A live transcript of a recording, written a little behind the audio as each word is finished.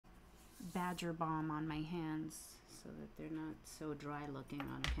Badger Balm on my hands so that they're not so dry looking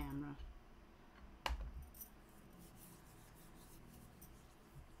on camera.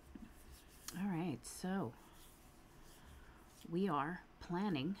 All right, so we are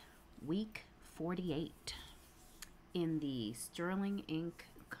planning week 48 in the Sterling Ink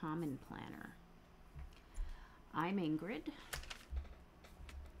Common Planner. I'm Ingrid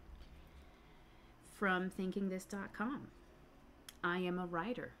from thinkingthis.com. I am a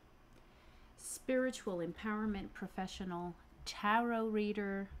writer, spiritual empowerment professional, tarot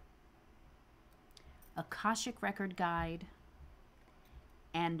reader, Akashic record guide,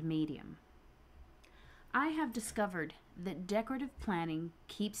 and medium. I have discovered that decorative planning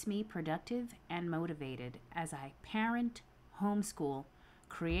keeps me productive and motivated as I parent, homeschool,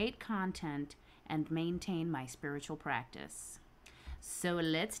 create content, and maintain my spiritual practice. So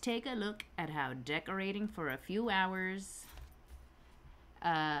let's take a look at how decorating for a few hours,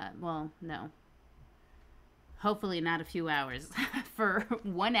 well, no, hopefully not a few hours, for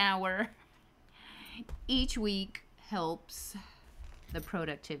 1 hour each week helps the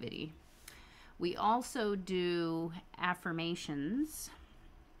productivity. We also do affirmations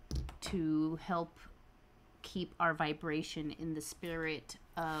to help keep our vibration in the spirit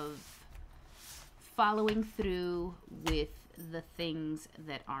of following through with the things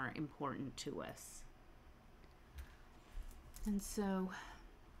that are important to us. And so,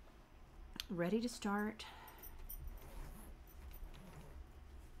 ready to start?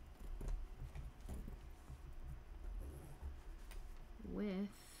 With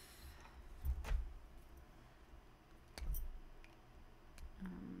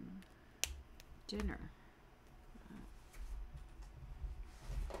dinner.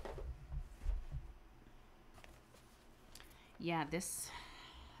 Yeah, this,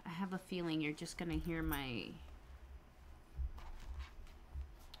 I have a feeling you're just gonna hear my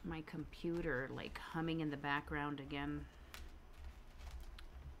computer like humming in the background again.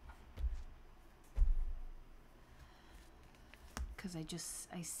 Because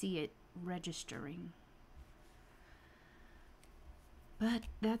I see it registering. But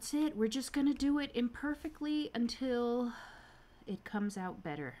that's it. We're just gonna do it imperfectly until it comes out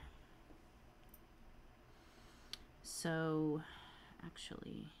better. So,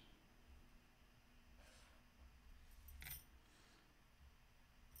 actually,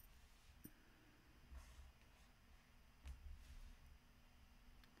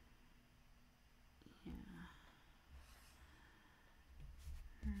 yeah.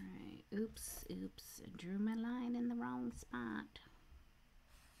 All right. Oops. I drew my line in the wrong spot.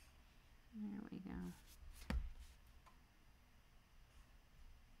 There we go.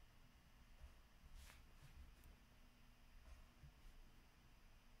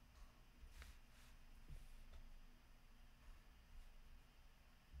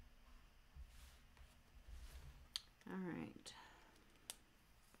 All right.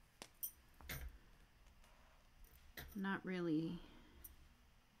 Not really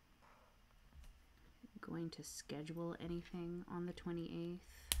going to schedule anything on the 28th.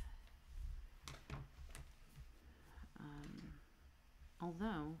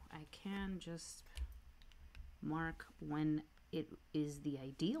 Although I can just mark when it is the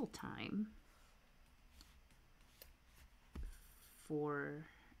ideal time for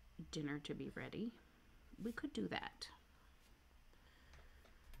dinner to be ready. We could do that.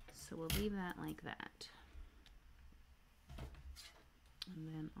 So we'll leave that like that. And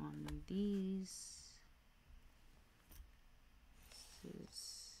then on these, this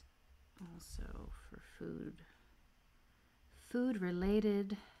is also for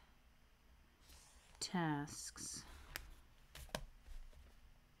food-related tasks.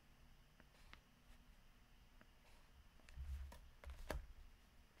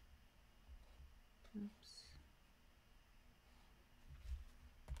 Oops.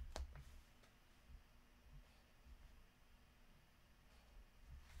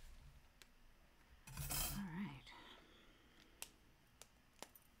 All right.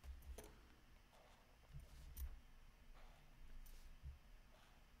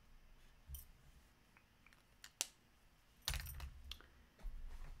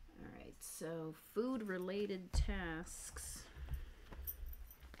 All right, so food-related tasks.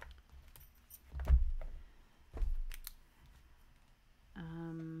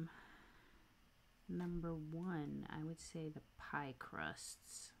 Number one, I would say the pie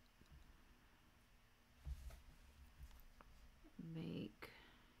crusts. Bake.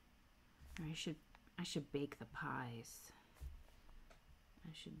 Or I should bake the pies.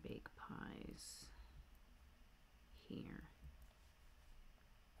 I should bake pies here.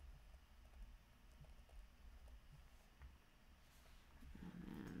 And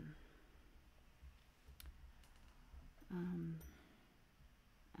then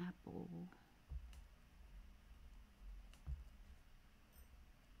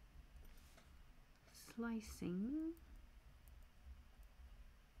slicing.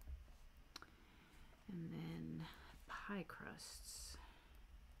 And then pie crusts.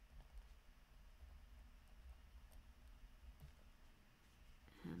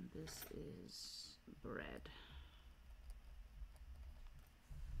 And this is bread.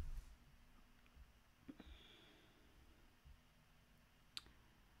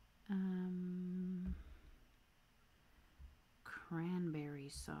 Cranberry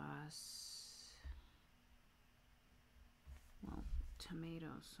sauce. Well, tomato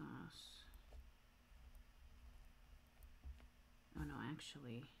sauce. Oh no,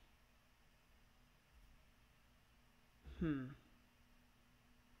 actually. Now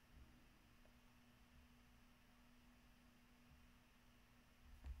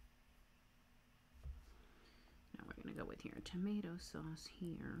we're gonna go with here. Tomato sauce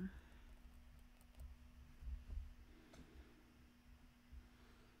here.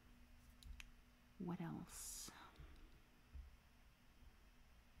 What else?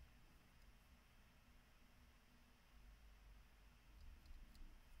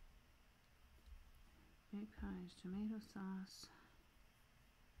 Egg pies, tomato sauce.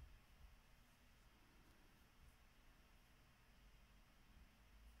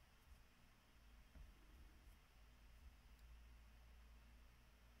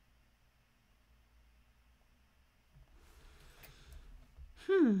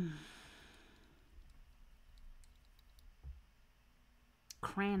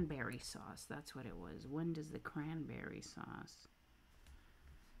 Cranberry sauce, that's what it was. When does the cranberry sauce?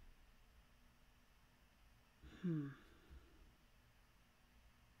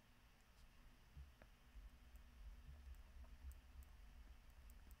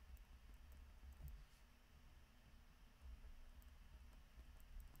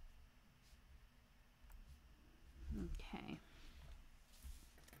 Okay.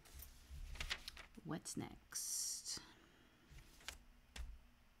 What's next?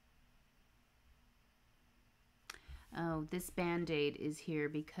 Oh, this Band-Aid is here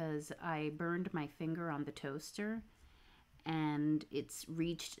because I burned my finger on the toaster and it's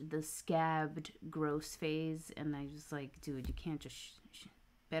reached the scabbed gross phase, and I was like, dude, you can't just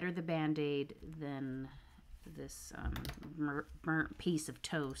better the Band-Aid than this burnt piece of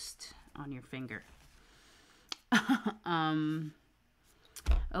toast on your finger.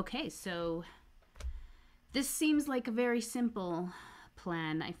 Okay, so this seems like a very simple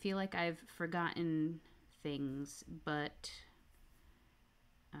plan. I feel like I've forgotten things, but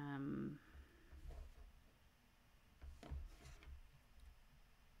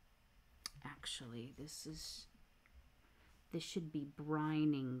actually this should be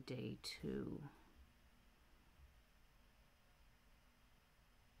brining day 2.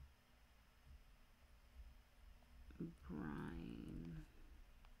 Brine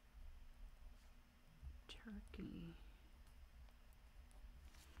turkey.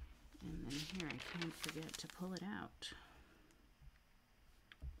 And then here, I can't forget to pull it out.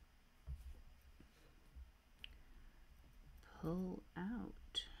 Pull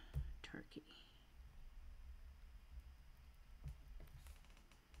out turkey.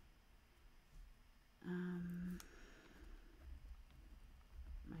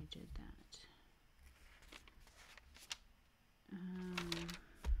 I did that.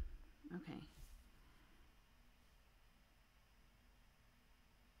 Okay.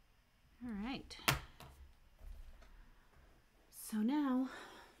 All right. So now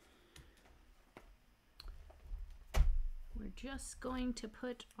we're just going to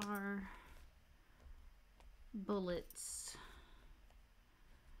put our bullets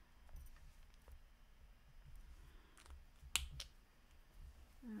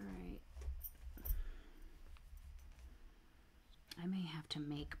all right. I may have to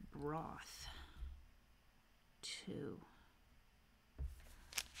make broth too.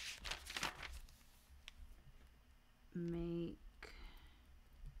 Make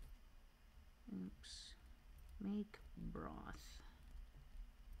broth.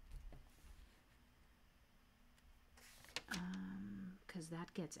 Because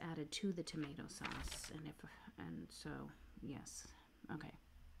that gets added to the tomato sauce, and so yes, okay.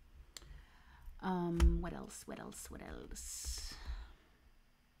 What else?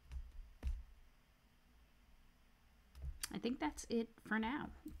 I think that's it for now.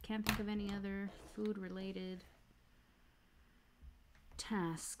 Can't think of any other food-related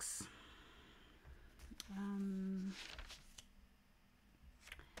tasks.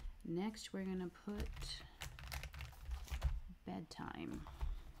 Next, we're gonna put bedtime.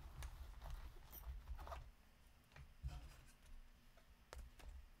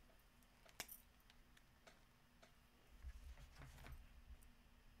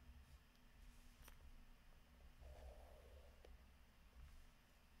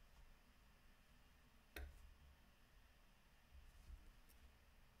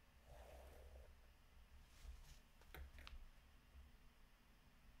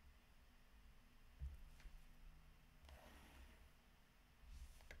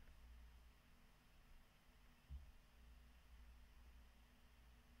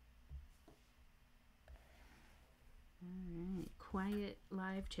 quiet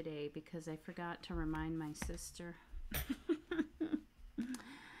live today because I forgot to remind my sister.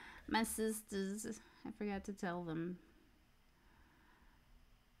 My sisters, I forgot to tell them.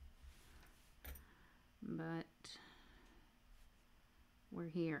 But we're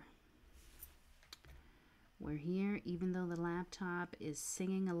here. We're here even though the laptop is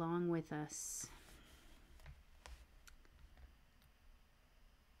singing along with us.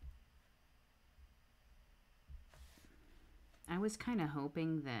 I was kind of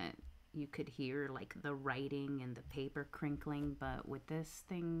hoping that you could hear like the writing and the paper crinkling, but with this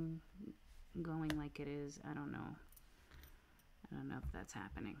thing going like it is, I don't know. I don't know if that's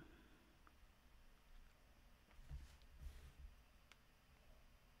happening.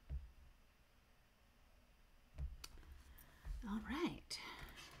 All right.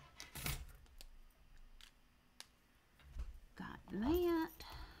 Got that.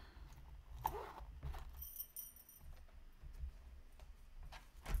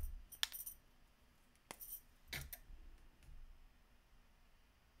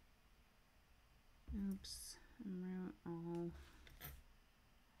 Oops, I wrote all.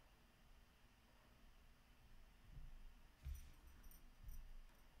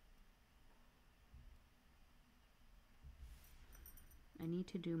 I need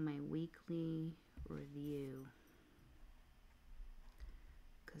to do my weekly review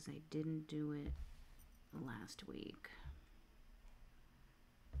because I didn't do it last week.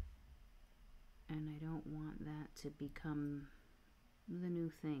 And I don't want that to become the new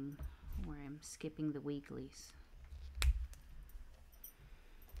thing where I'm skipping the weeklies.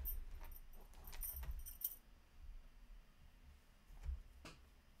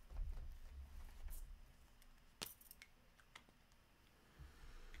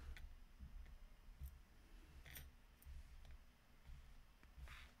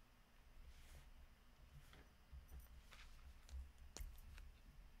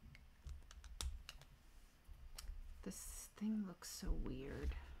 This thing looks so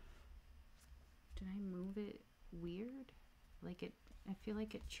weird. Did I move it weird? Like it, I feel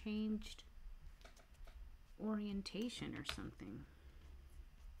like it changed orientation or something.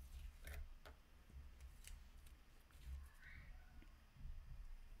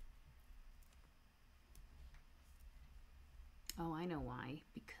 Oh, I know why.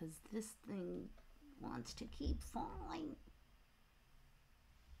 Because this thing wants to keep falling.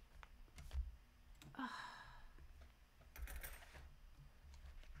 Ugh.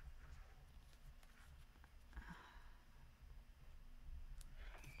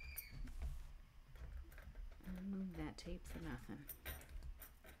 Move that tape for nothing.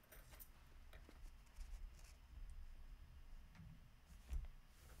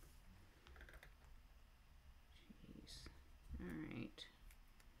 Jeez. All right.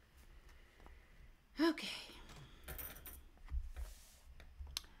 Okay.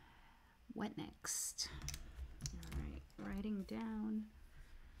 What next? All right. Writing down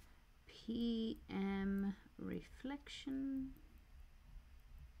PM reflection.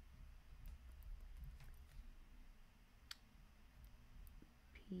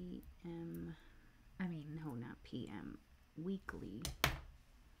 PM, I mean, no, not PM, weekly.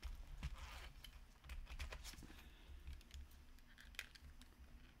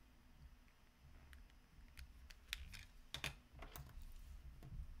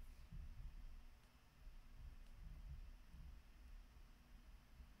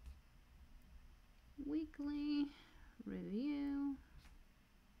 Weekly review.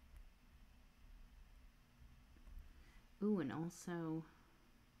 Ooh, and also,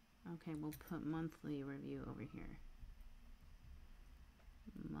 okay, we'll put monthly review over here.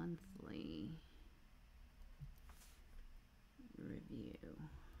 Monthly review.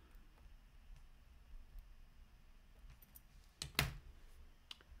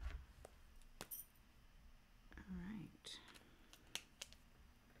 All right.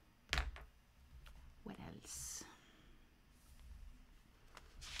 What else?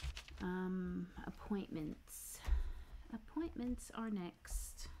 Appointments. Appointments are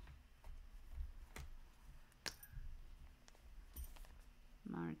next.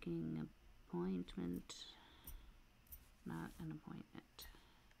 Marking appointment, not an appointment.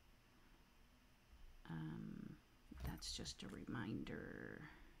 That's just a reminder.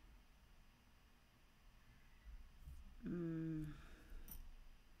 I'm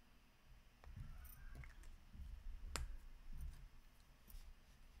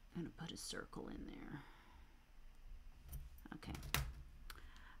gonna put a circle in there. Okay.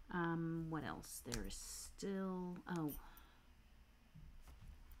 What else? There is still, oh.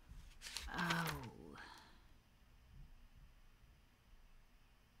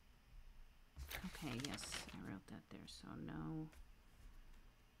 Okay, yes, I wrote that there, so no.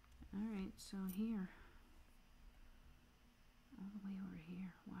 All right, so here. All the way over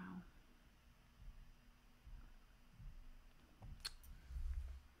here. Wow.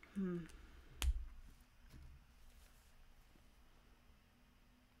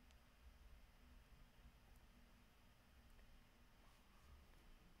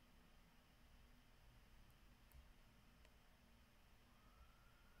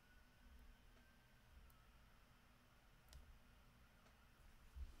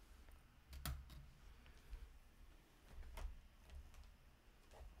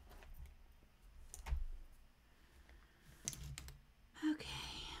 Okay.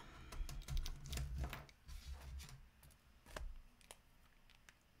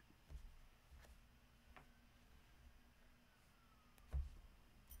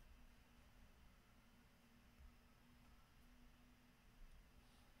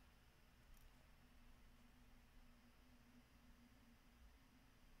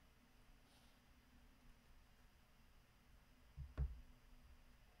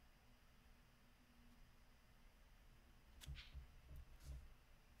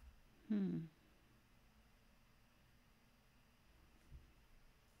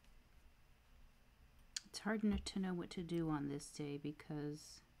 It's hard not to know what to do on this day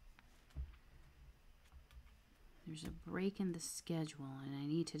because there's a break in the schedule and I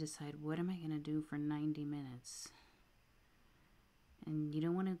need to decide what am I going to do for 90 minutes. And you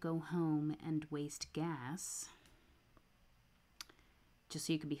don't want to go home and waste gas just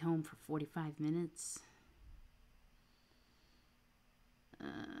so you could be home for 45 minutes.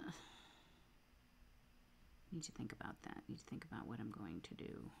 Need to think about that. Need to think about what I'm going to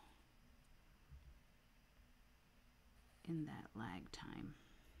do in that lag time.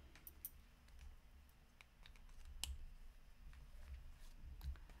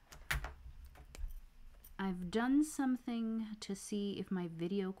 I've done something to see if my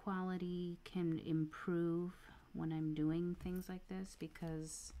video quality can improve when I'm doing things like this,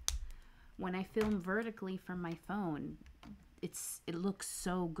 because when I film vertically from my phone, it looks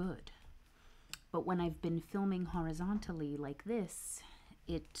so good. But when I've been filming horizontally like this,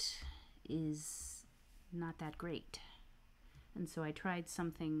 it is not that great. And so I tried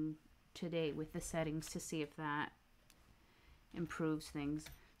something today with the settings to see if that improves things.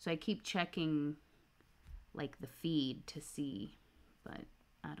 So I keep checking like the feed to see, but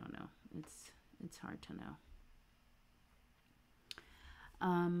I don't know. It's hard to know.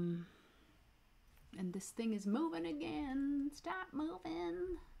 And this thing is moving again. Stop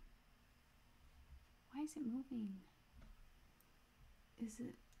moving. Why is it moving? Is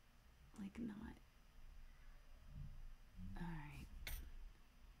it like not? All right.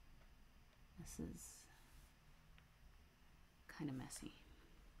 This is kind of messy,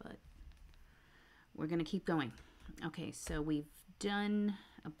 but we're going to keep going. Okay, so we've done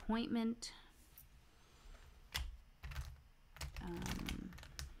appointment. Right.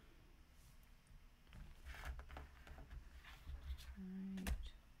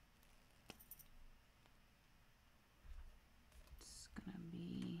 It's going to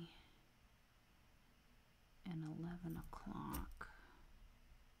be an 11 o'clock.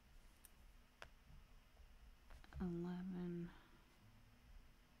 11.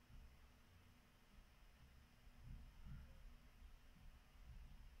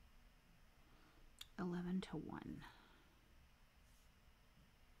 To 1.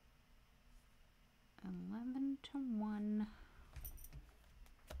 11 to 1.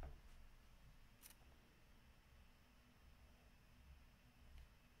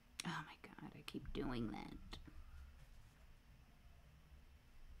 Oh my God, I keep doing that.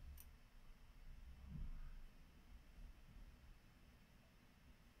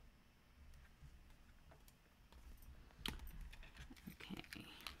 Okay.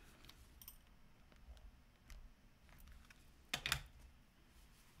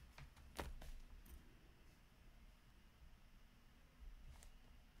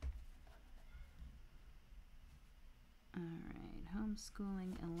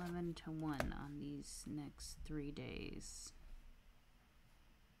 Homeschooling 11 to 1 on these next 3 days.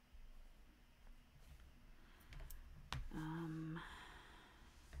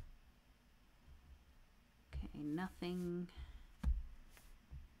 Okay, nothing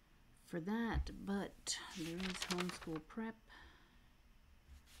for that, but there is homeschool prep.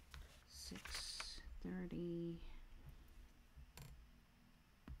 6:30.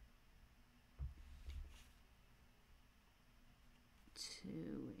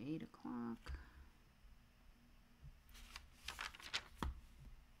 To 8 o'clock.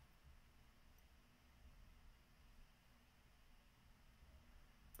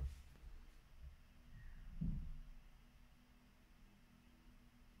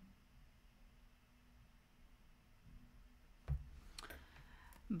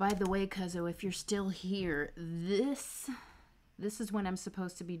 By the way, Cuzzo, if you're still here, this is when I'm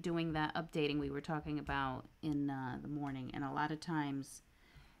supposed to be doing that updating we were talking about in the morning. And a lot of times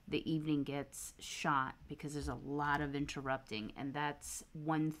the evening gets shot because there's a lot of interrupting. And that's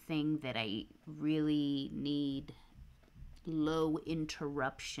one thing that I really need low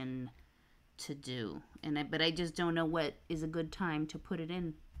interruption to do. But I just don't know what is a good time to put it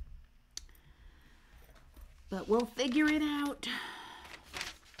in. But we'll figure it out.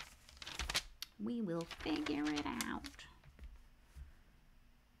 We will figure it out.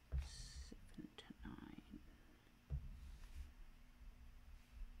 7 to 9.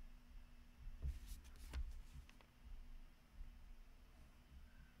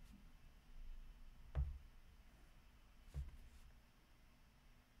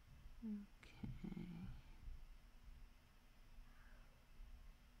 Okay.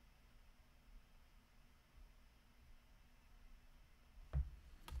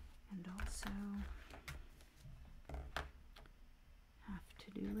 And also have to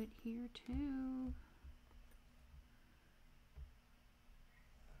do it here too.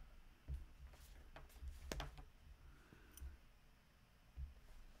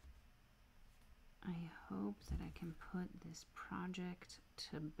 I hope that I can put this project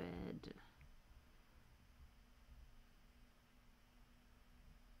to bed.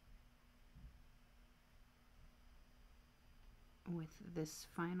 With this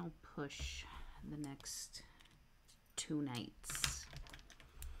final push the next 2 nights.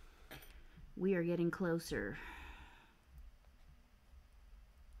 We are getting closer.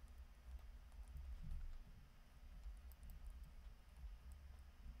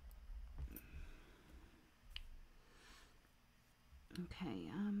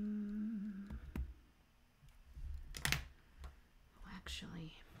 Okay, well,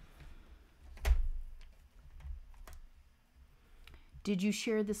 actually, did you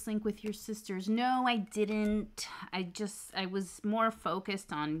share this link with your sisters? No, I didn't. I was more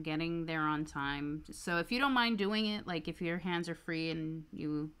focused on getting there on time. So if you don't mind doing it, like if your hands are free and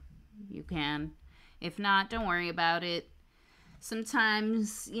you can. If not, don't worry about it.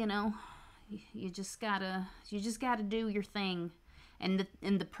 Sometimes, you know, you just gotta do your thing. And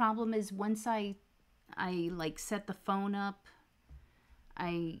the problem is once I like set the phone up,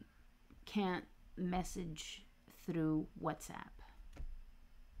 I can't message through WhatsApp.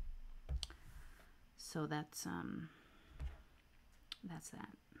 So that's that.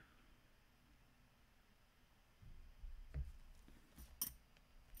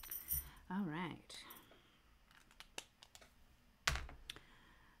 All right.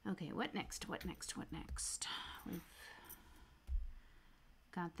 Okay, what next? What next? What next? We've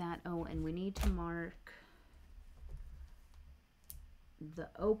got that. Oh, and we need to mark the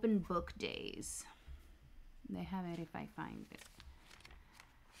open book days. They have it if I find it.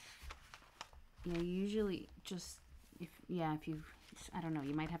 Yeah, usually just if you, I don't know,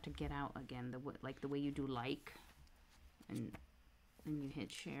 you might have to get out again the way you do like, and you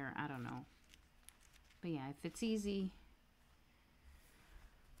hit share. I don't know, but yeah, if it's easy,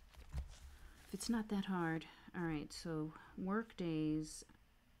 if it's not that hard. All right, so work days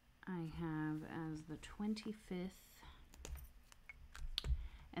I have as the 25th,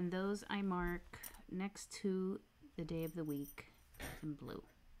 and those I mark next to the day of the week in blue.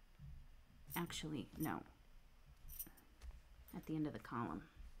 Actually, no. At the end of the column.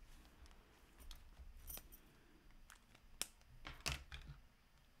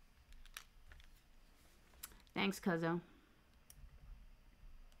 Thanks, Cuzzo.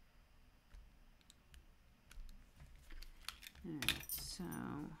 Alright, so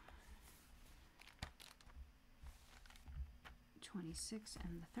 26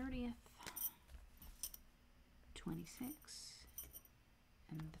 and the 30th. 26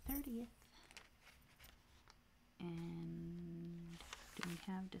 and the 30th. And do we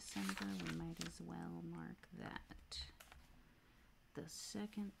have December? We might as well mark that. The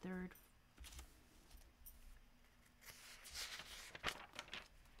 2nd, 3rd,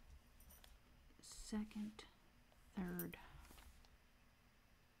 2nd, 3rd,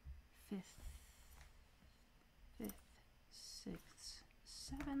 5th, 5th, 6th,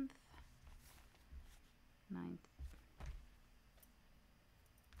 7th, 9th,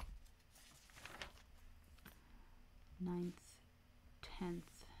 9th,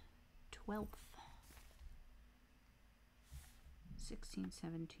 10th, 12th, 16,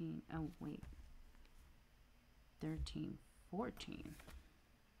 17, oh wait, 13, 14,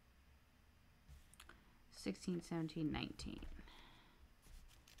 16, 17, 19,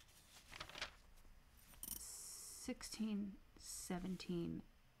 16, 17,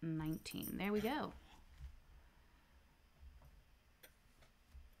 19, there we go.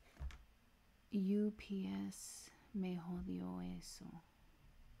 UPS me jodió eso.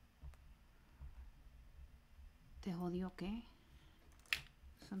 ¿Te jodió qué?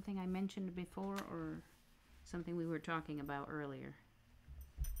 Something I mentioned before or something we were talking about earlier?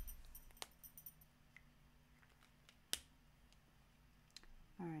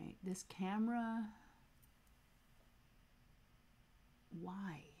 All right, this camera.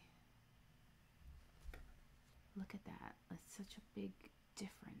 Why? Look at that. That's such a big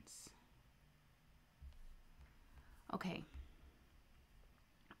difference. Okay.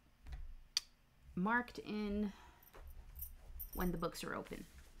 Marked in when the books are open.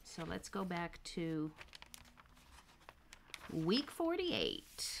 So let's go back to week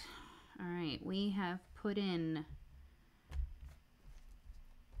 48. All right, we have put in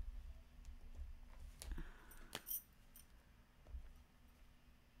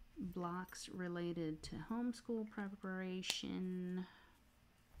blocks related to homeschool preparation.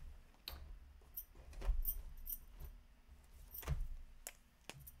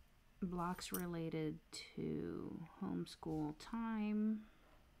 Blocks related to homeschool time.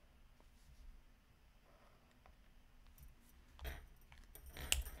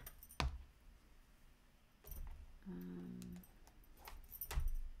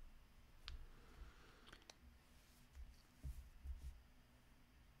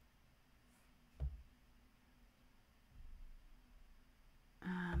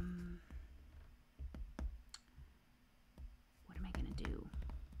 What am I going to do?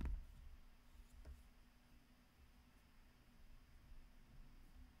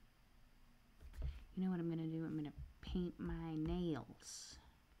 You know what I'm going to do? I'm going to paint my nails.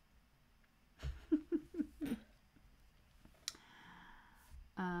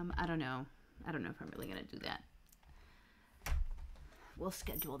 I don't know. I don't know if I'm really going to do that. We'll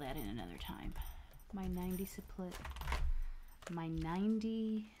schedule that in another time. My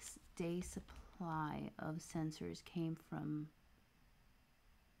 90-day supply of sensors came from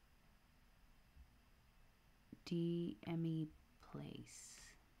DME Place.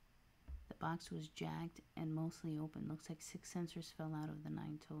 The box was jacked and mostly open. Looks like 6 sensors fell out of the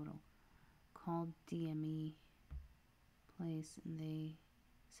 9 total. Called DME Place and they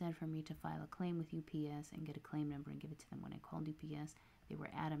said for me to file a claim with UPS and get a claim number and give it to them. When I called UPS, they were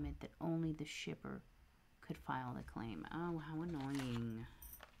adamant that only the shipper could file the claim. Oh, how annoying.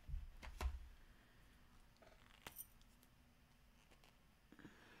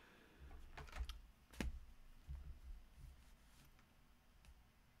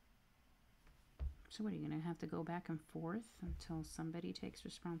 So what, are you going to have to go back and forth until somebody takes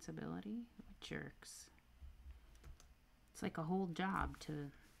responsibility? What jerks. It's like a whole job to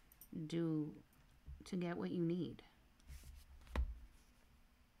do to get what you need.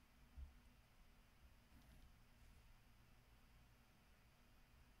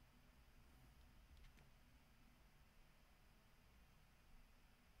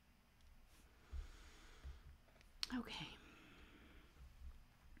 Okay.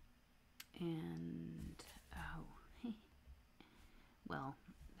 And, oh, well,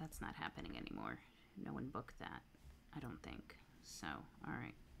 that's not happening anymore. No one booked that, I don't think. So, all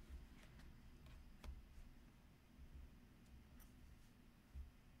right.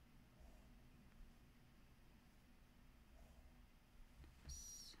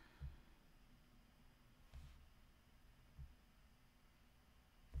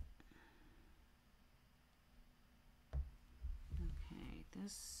 Okay,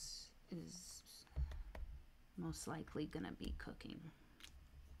 this is most likely gonna be cooking.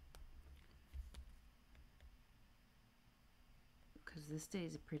 Because this day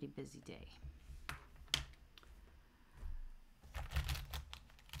is a pretty busy day.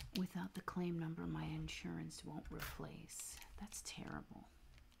 Without the claim number, my insurance won't replace. That's terrible.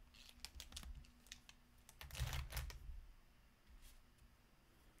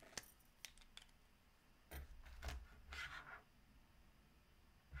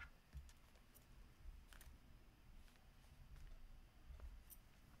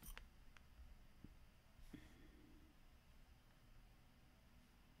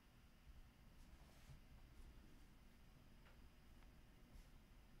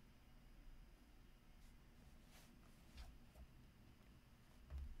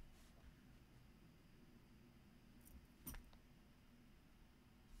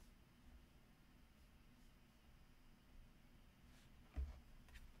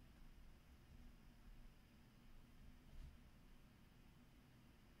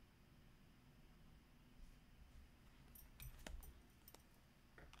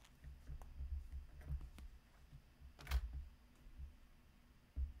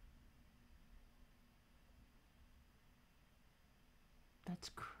 That's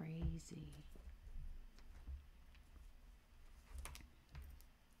crazy.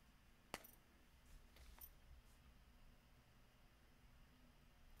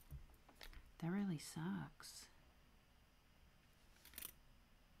 That really sucks.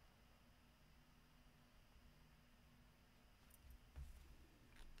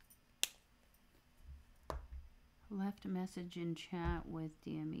 Left a message in chat with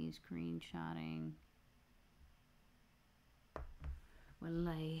DME screenshotting. Well,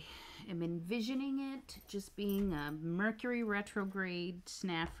 I am envisioning it just being a Mercury retrograde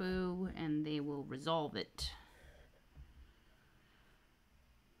snafu, and they will resolve it.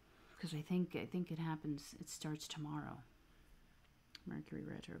 Because I think it happens. It starts tomorrow. Mercury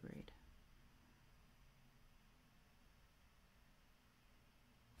retrograde.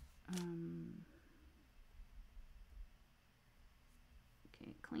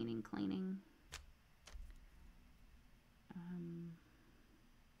 Okay, cleaning.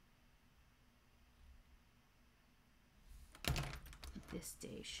 This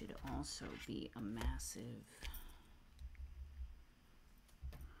day should also be a massive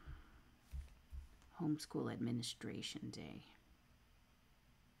homeschool administration day.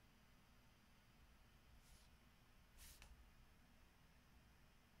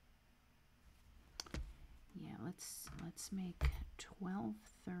 Yeah, let's make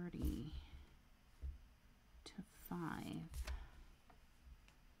 12:30 to 5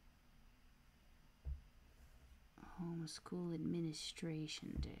 homeschool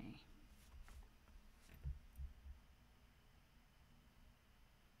administration day.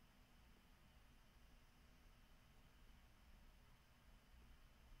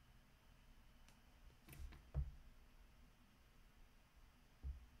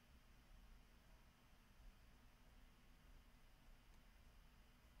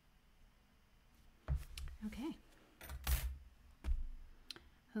 Okay.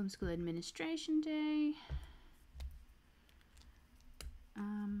 Homeschool administration day.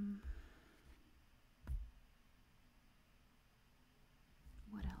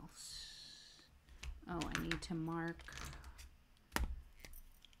 What else? Oh, I need to mark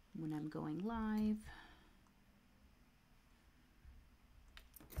when I'm going live.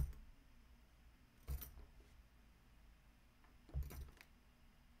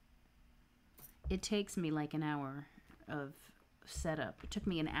 It takes me like an hour of setup. It took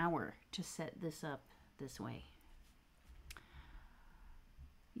me an hour to set this up this way.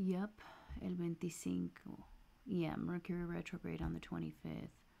 Yep, el 25. Yeah, Mercury retrograde on the 25th.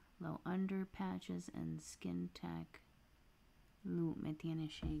 Low under patches and skin tech. Loop me tiene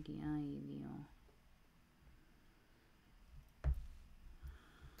shaky. Ay, Dios.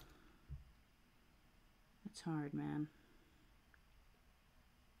 It's hard, man.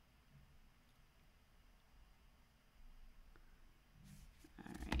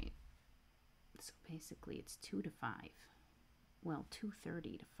 Alright. So basically it's 2 to 5. Well,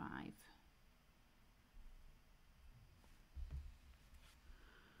 2:30 to 5.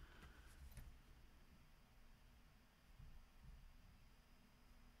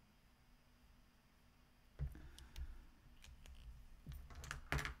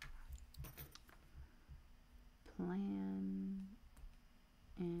 Plan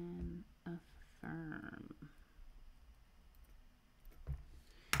and affirm.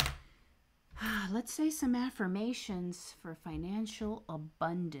 Let's say some affirmations for financial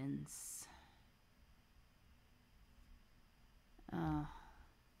abundance.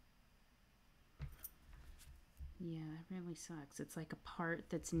 Yeah, it really sucks. It's like a part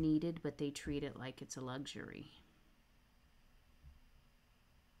that's needed, but they treat it like it's a luxury.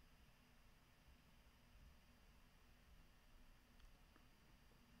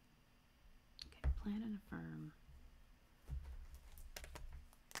 Okay, plan and affirm.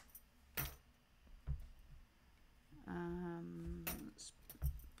 Let's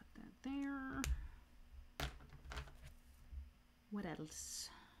put that there. What else?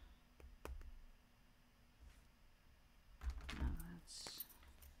 Oh, that's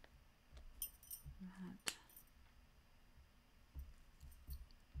that.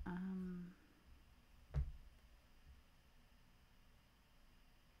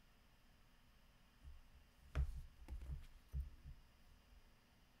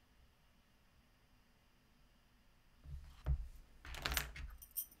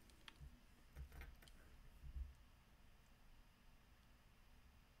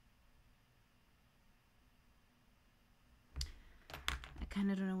 Kind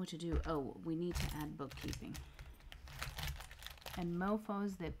of don't know what to do. Oh, we need to add bookkeeping. And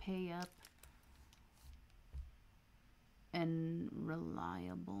mofos that pay up and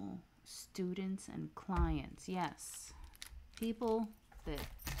reliable students and clients. Yes. People that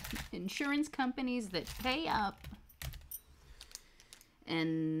insurance companies that pay up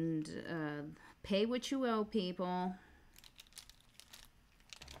and pay what you owe, people.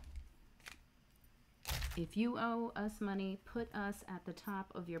 If you owe us money, put us at the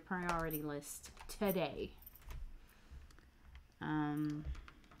top of your priority list today.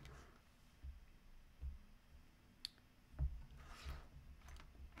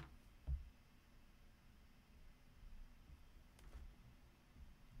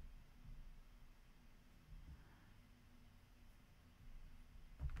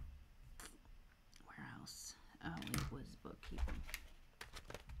 Where else? Oh, it was bookkeeping.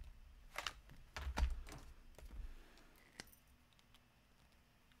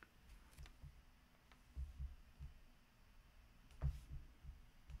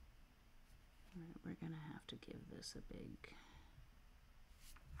 We're going to have to give this a big...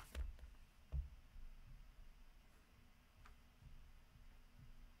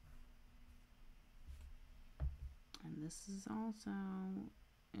 And this is also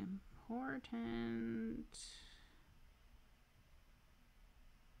important.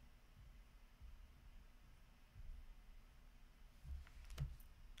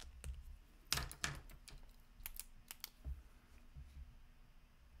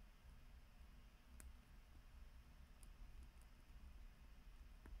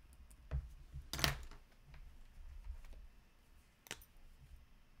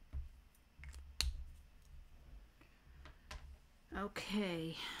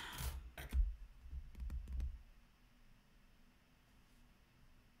 Okay.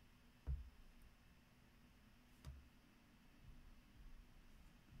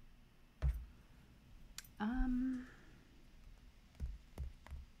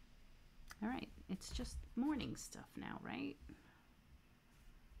 All right. It's just morning stuff now, right?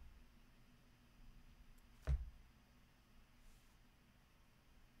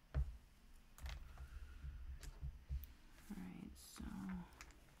 All right. So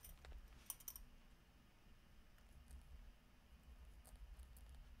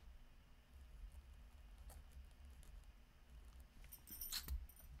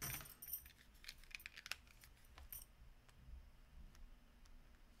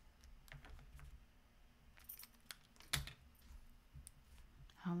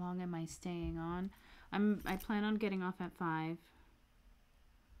how long am I staying on? I plan on getting off at 5.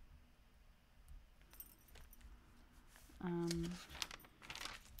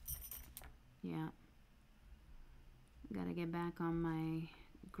 Yeah. Gotta get back on my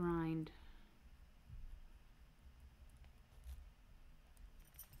grind.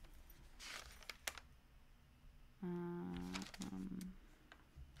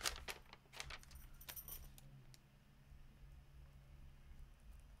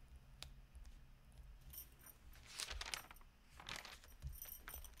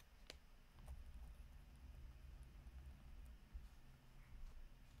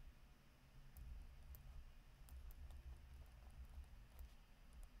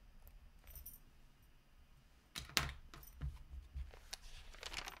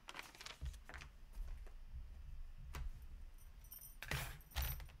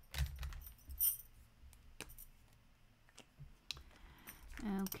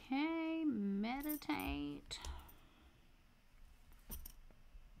 Okay, meditate.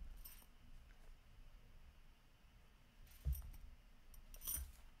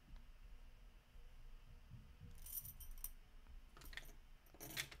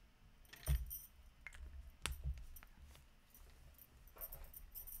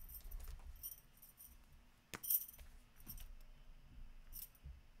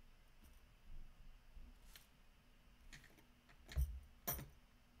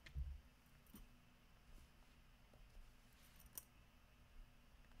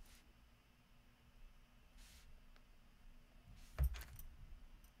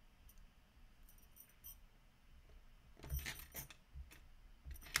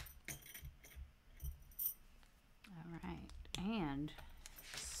 And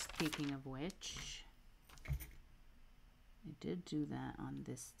speaking of which, I did do that on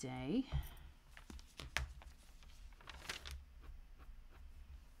this day.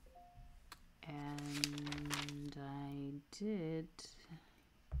 And I did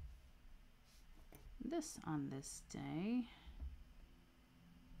this on this day.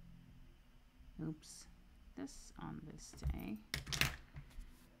 Oops, this on this day.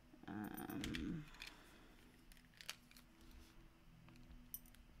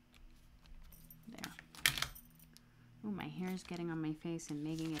 There. Oh, my hair is getting on my face and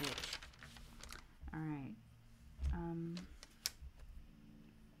making it itch. All right.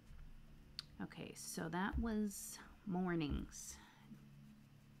 Okay, so that was mornings.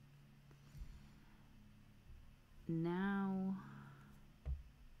 Now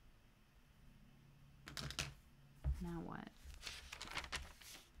what?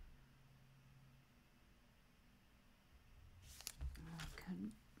 I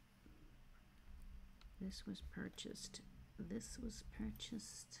couldn't. This was purchased. This was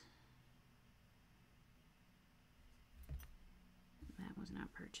purchased. That was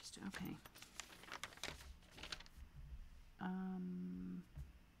not purchased. Okay.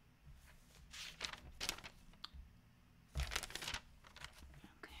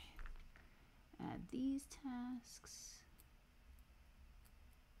 Okay. Add these tasks.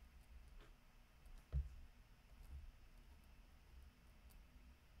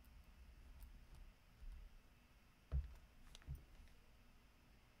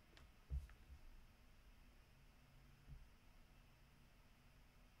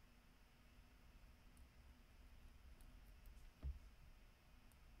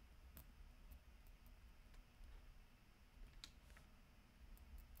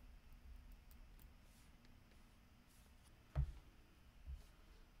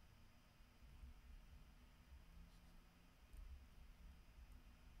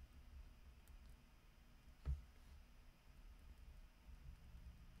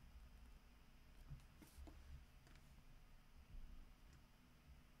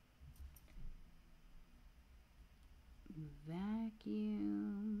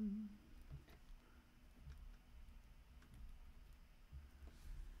 Vacuum.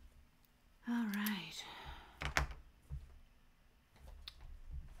 All right.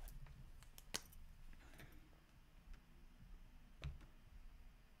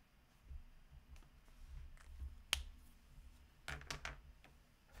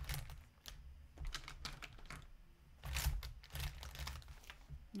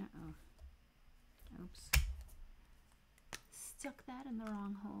 Uh-oh. Oops. Stuck that in the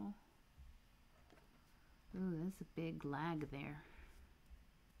wrong hole. Ooh, there's a big lag there.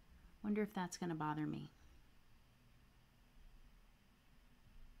 Wonder if that's going to bother me.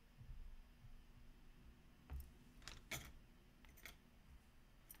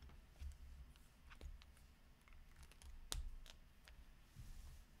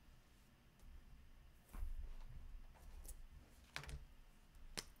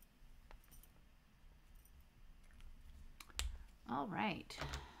 All right.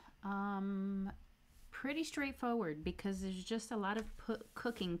 Pretty straightforward because there's just a lot of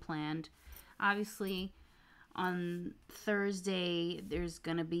cooking planned. Obviously, on Thursday, there's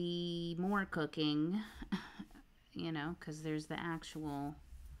going to be more cooking, you know, because there's the actual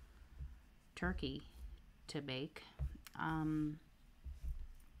turkey to bake.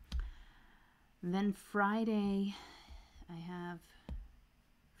 Then Friday, I have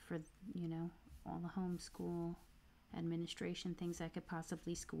for, you know, all the homeschool administration things I could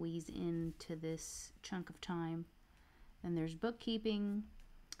possibly squeeze into this chunk of time. Then there's bookkeeping.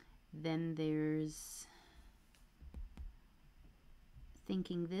 Then there's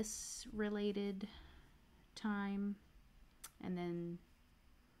thinking this related time. And then,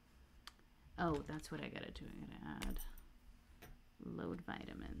 oh, that's what I gotta do. I gotta add load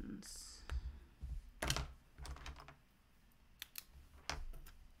vitamins.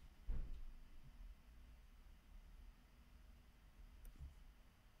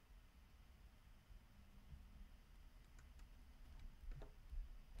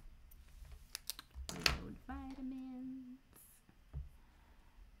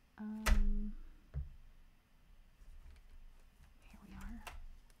 Here we are.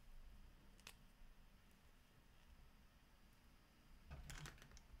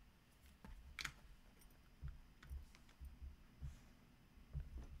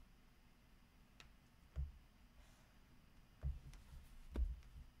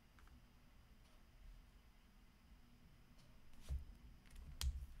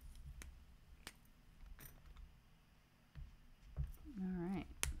 All right,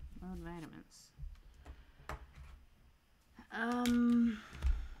 load vitamins.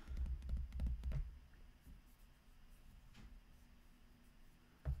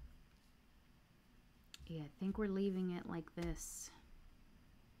 Yeah, I think we're leaving it like this.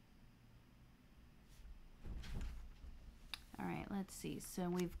 All right, let's see. So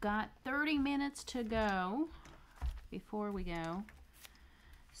we've got 30 minutes to go before we go.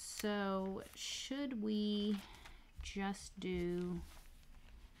 So should we just do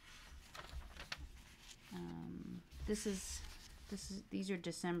these are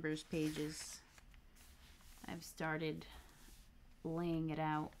December's pages. I've started laying it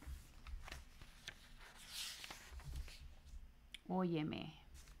out. Óyeme.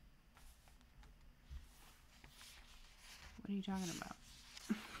 What are you talking about?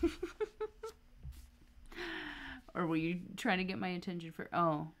 Or were you trying to get my attention for...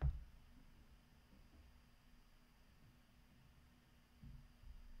 Oh.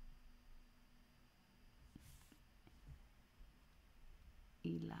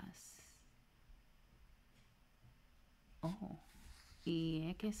 Y las... Oh. Y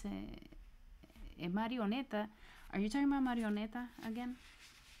es que es marioneta. Are you talking about marioneta again?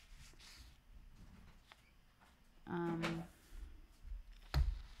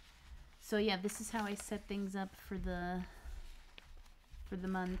 So yeah, this is how I set things up for the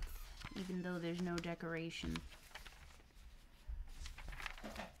month, even though there's no decoration.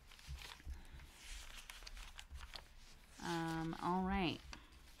 All right.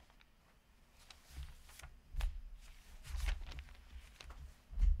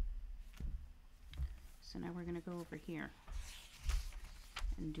 So now we're going to go over here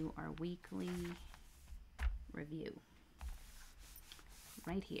and do our weekly review.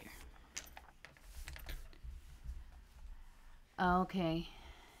 Right here. Okay.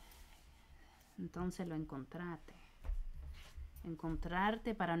 Entonces lo encontraste.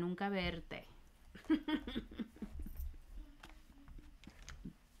 Encontrarte para nunca verte.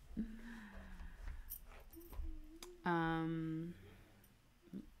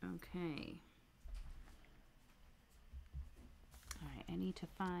 Okay. All right, I need to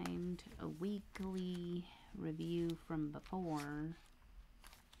find a weekly review from before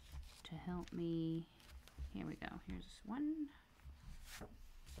to help me. Here we go. Here's one.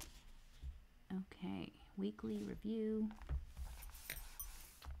 Okay, weekly review.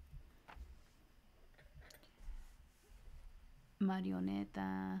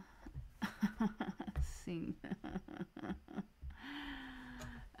 Marioneta. Sing.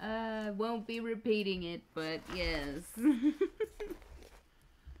 Won't be repeating it, but yes.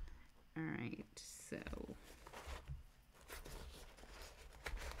 All right, so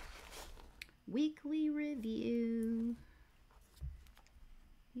weekly review.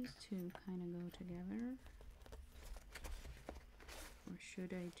 These two kind of go together. Or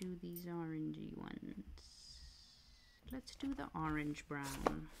should I do these orangey ones? Let's do the orange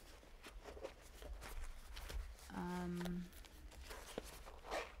brown.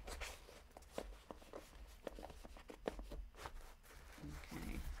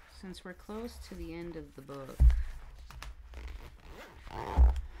 Okay, since we're close to the end of the book,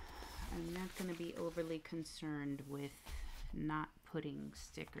 I'm not going to be overly concerned with not putting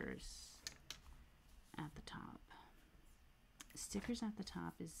stickers at the top. Stickers at the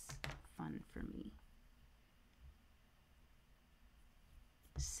top is fun for me.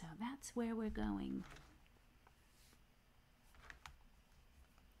 So that's where we're going.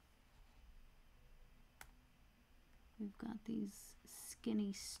 We've got these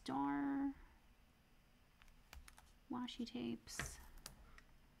skinny star washi tapes.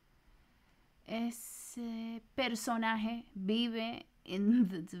 Ese personaje vive in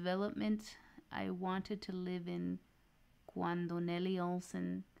the development I wanted to live in cuando Nellie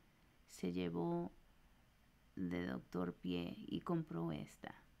Olsen se llevó de Doctor Pie y compró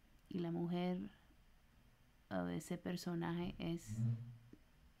esta. Y la mujer de ese personaje es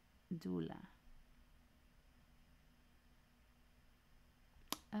Dula.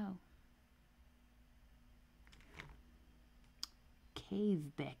 Oh.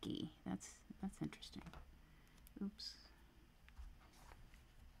 Cave Becky. That's interesting. Oops.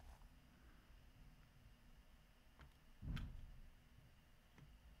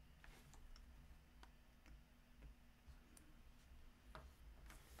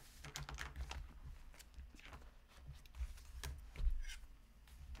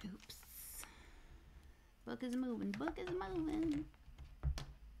 Oops. Book is moving. Book is moving.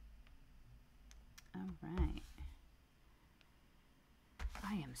 All right.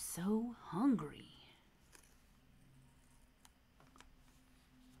 I am so hungry.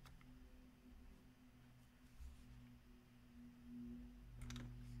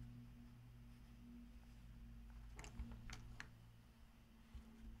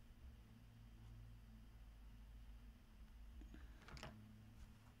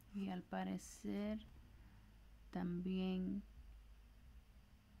 Y al parecer también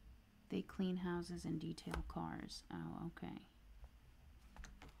they clean houses and detail cars. Oh, okay.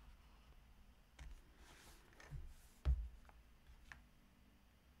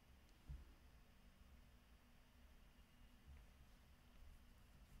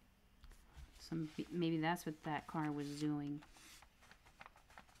 So maybe that's what that car was doing.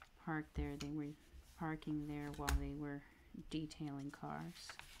 Parked there. They were parking there while they were detailing cars.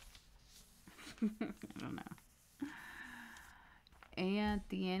 I don't know. Ella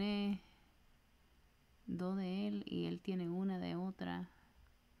tiene dos de él y él tiene una de otra.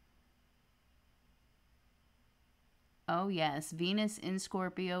 Oh, yes. Venus in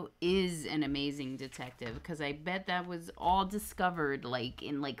Scorpio is an amazing detective because I bet that was all discovered like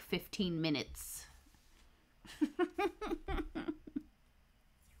in like 15 minutes.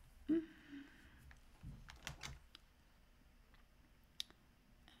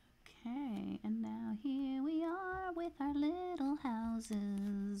 Okay, and now here we are with our little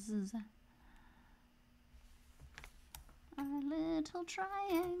houses. Our little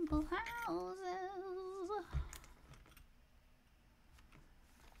triangle houses.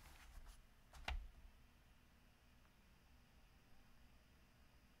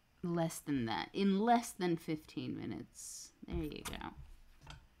 Less than that. In less than 15 minutes. There you go.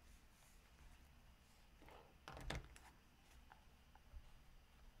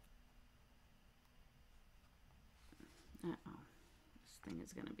 Uh-oh. This thing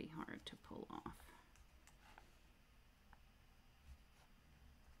is going to be hard to pull off.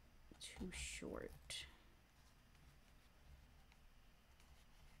 Too short.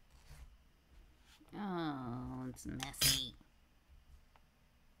 Oh, it's messy.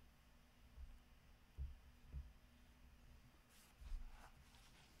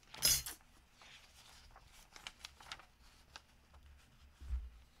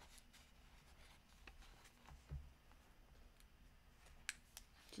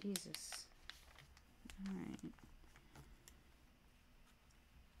 Jesus. All right.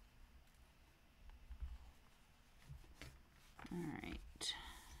 All right.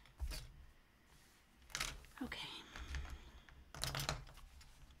 Okay.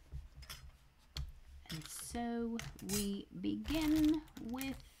 And so we begin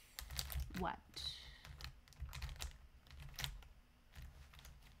with what?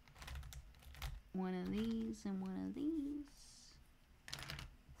 One of these and one of these.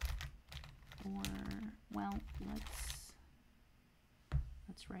 Or, well,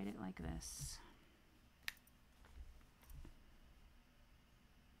 let's write it like this.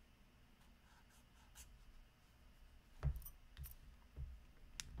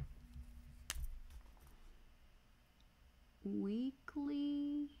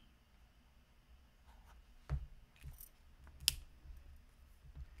 Weekly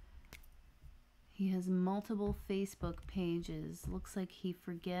He has multiple Facebook pages. Looks like he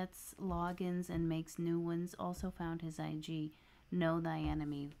forgets logins and makes new ones. Also found his IG. Know thy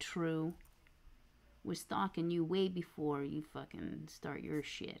enemy. True. We're stalking you way before you fucking start your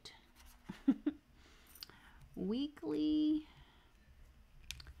shit. Weekly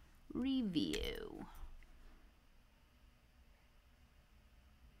review.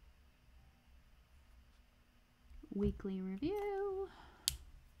 Weekly review.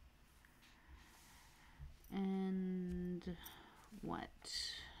 And what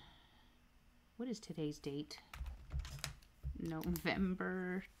is today's date?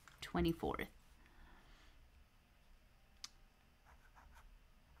 November 24th.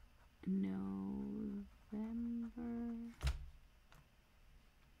 November.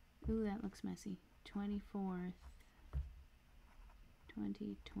 Ooh, that looks messy. 24th,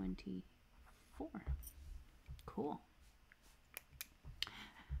 2024. Cool.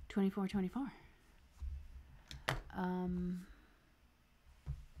 24.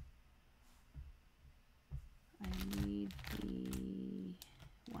 I need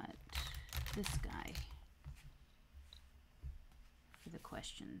this guy for the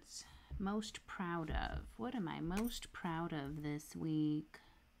questions. Most proud of. What am I most proud of this week?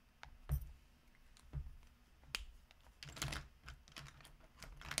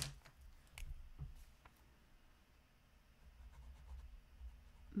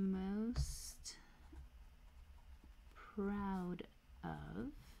 Most proud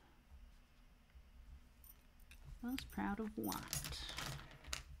of. Most proud of what?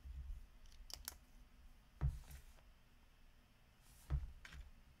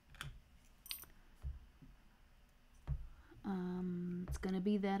 It's gonna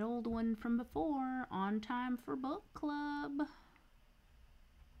be that old one from before. On time for book club.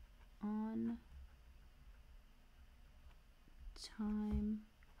 On time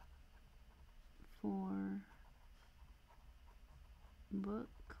for book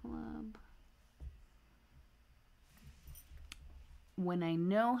club. When I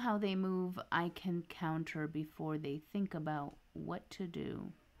know how they move, I can counter before they think about what to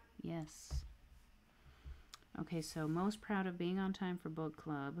do. Yes. Okay, so most proud of being on time for book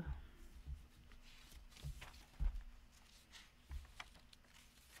club.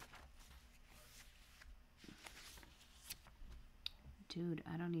 Dude,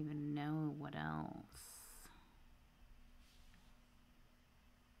 I don't even know what else.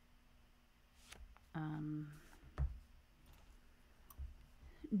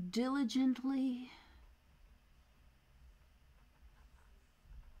 Diligently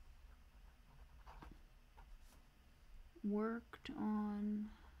worked on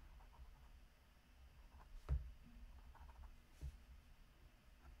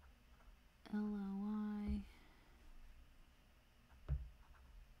LOI.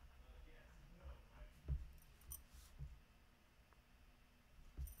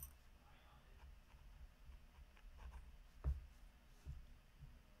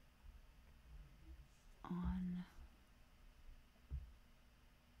 On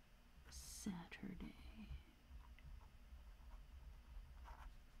Saturday.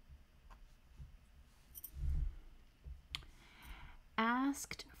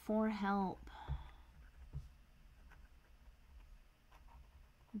 Asked for help.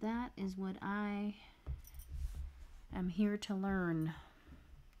 That is what I am here to learn.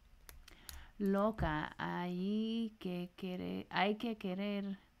 Loca, hay que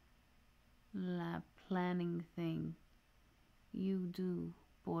querer la planning thing you do,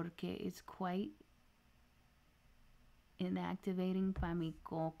 porque it's quite inactivating para mi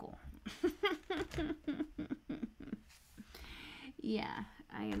coco. Yeah,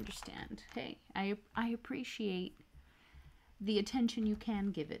 I understand. Hey, I appreciate the attention you can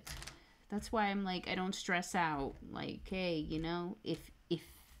give it. That's why I'm like, I don't stress out. Like, hey, you know, if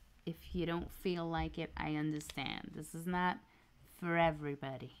you don't feel like it, I understand. This is not for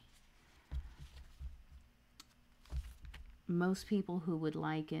everybody. Most people who would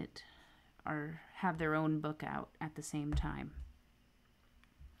like it have their own book out at the same time.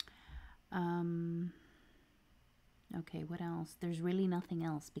 Okay, what else? There's really nothing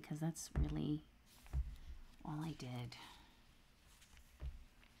else because that's really all I did.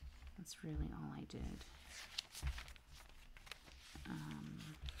 That's really all I did.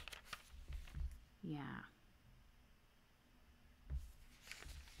 Yeah.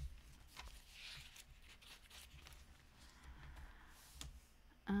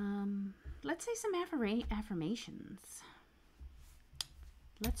 Let's say some affirmations.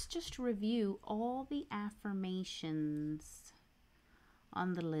 Let's just review all the affirmations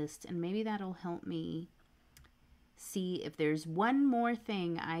on the list, and maybe that'll help me see if there's one more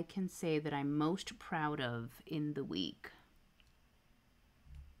thing I can say that I'm most proud of in the week.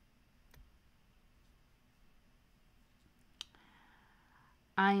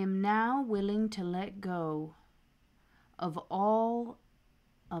 I am now willing to let go of all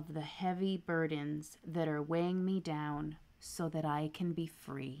of the heavy burdens that are weighing me down so that I can be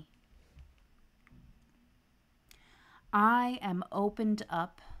free. I am opened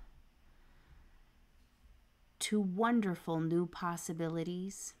up to wonderful new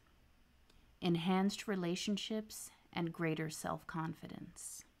possibilities, enhanced relationships, and greater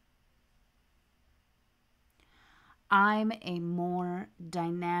self-confidence. I'm a more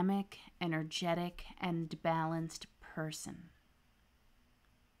dynamic, energetic, and balanced person.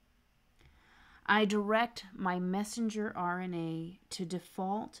 I direct my messenger RNA to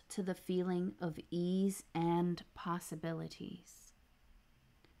default to the feeling of ease and possibilities.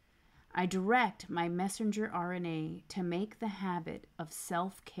 I direct my messenger RNA to make the habit of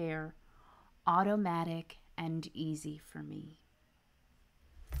self-care automatic and easy for me.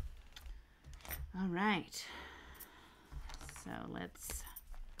 All right. So let's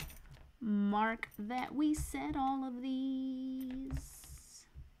mark that we said all of these.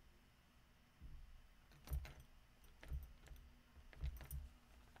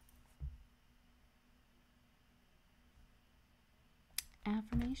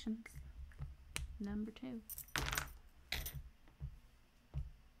 Affirmations. Number 2.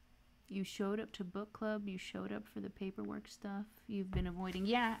 You showed up to book club. You showed up for the paperwork stuff you've been avoiding.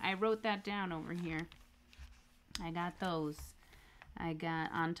 Yeah, I wrote that down over here. I got those. I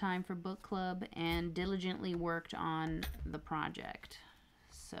got on time for book club and diligently worked on the project.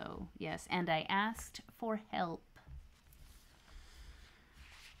 So, yes, and I asked for help.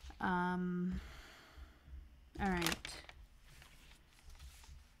 All right.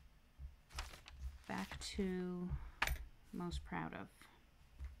 Back to most proud of.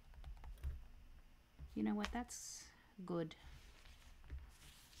 You know what? That's good.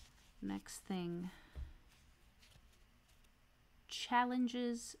 Next thing.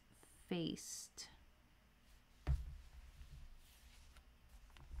 Challenges faced.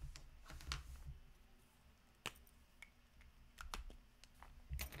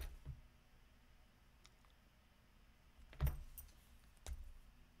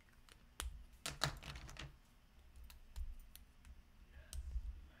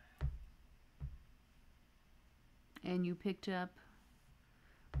 And you picked up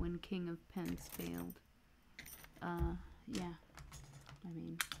when King of Pens failed. Yeah. I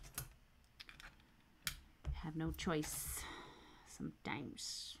mean, have no choice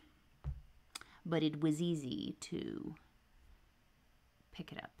sometimes. But it was easy to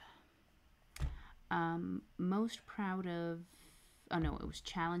pick it up. Most proud of, oh no, it was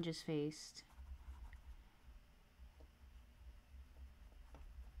challenges faced.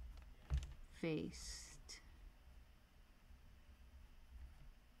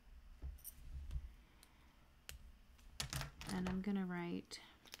 And I'm gonna write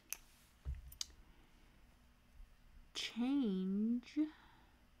change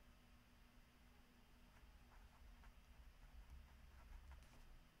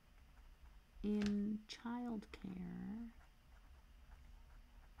in childcare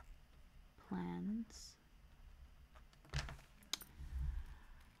plans.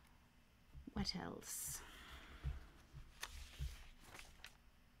 What else?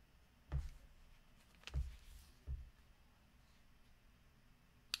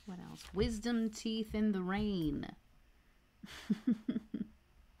 What else? Wisdom teeth in the rain.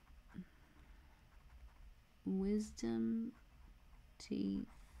 Wisdom teeth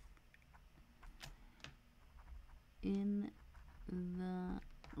in the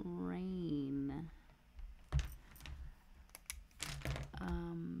rain.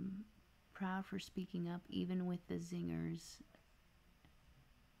 Proud for speaking up even with the zingers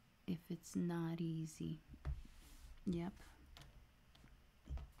if it's not easy. Yep.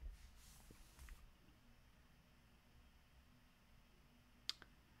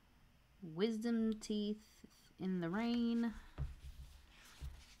 Wisdom teeth in the rain.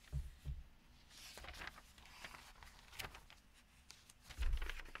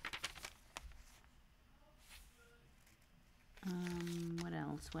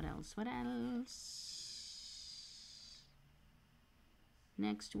 What else?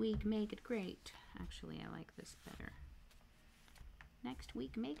 Next week, make it great. Actually, I like this better. Next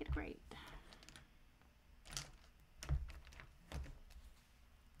week, make it great.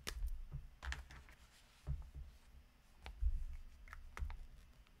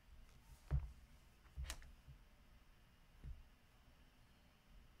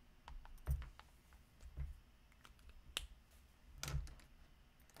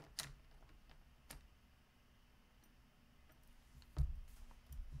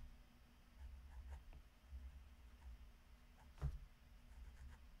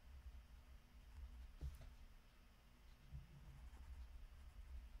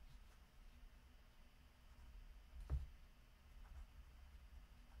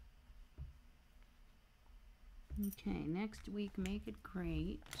 Okay, next week, make it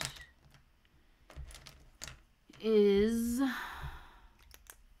great is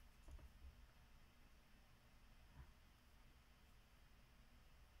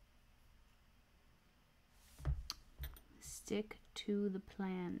stick to the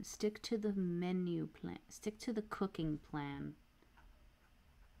plan, stick to the menu plan, stick to the cooking plan.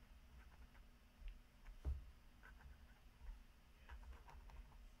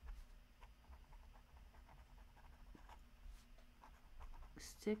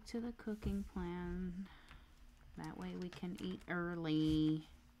 Stick to the cooking plan. That way we can eat early-ish.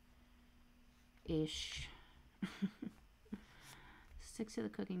 Stick to the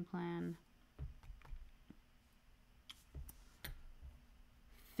cooking plan.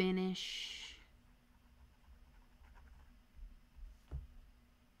 Finish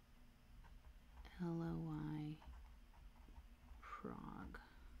LOI Prague.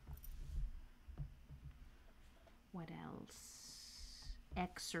 What else?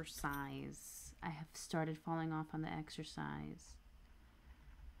 Exercise. I have started falling off on the exercise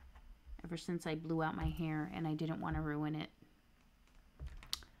ever since I blew out my hair, and I didn't want to ruin it,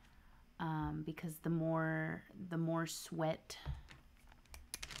 because the more sweat,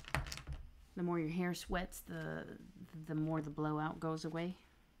 the more your hair sweats, the more the blowout goes away.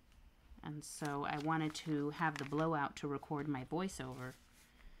 And so I wanted to have the blowout to record my voiceover,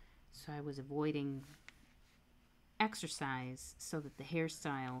 so I was avoiding exercise so that the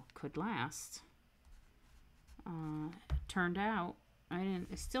hairstyle could last. Turned out I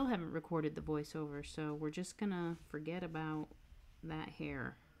still haven't recorded the voiceover, so we're just gonna forget about that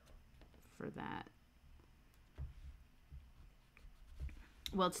hair for that.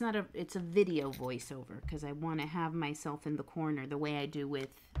 Well, it's a video voiceover because I want to have myself in the corner the way I do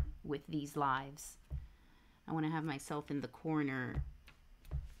with these lives. I want to have myself in the corner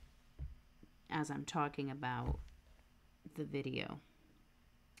as I'm talking about the video.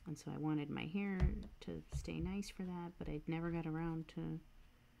 And so I wanted my hair to stay nice for that, but I never got around to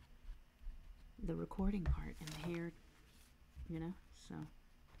the recording part and the hair, you know? So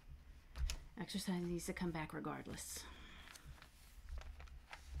exercise needs to come back regardless.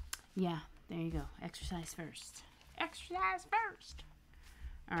 Yeah, there you go. Exercise first. Exercise first.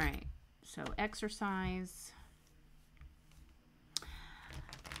 All right. So exercise.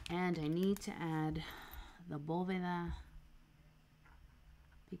 And I need to add the bóveda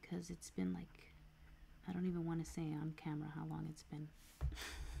because it's been like, I don't even want to say on camera how long it's been.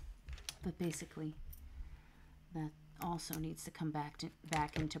 But basically, that also needs to come back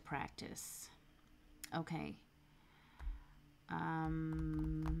into practice. Okay.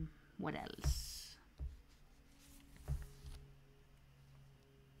 What else?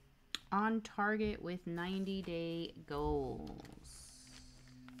 On target with 90-day goals.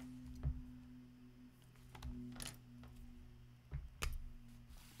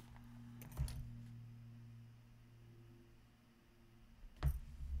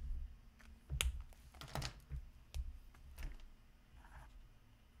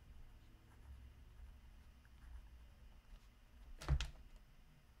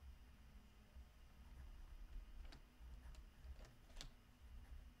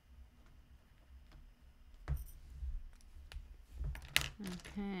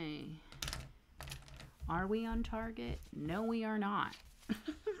 Okay. Are we on target? No, we are not.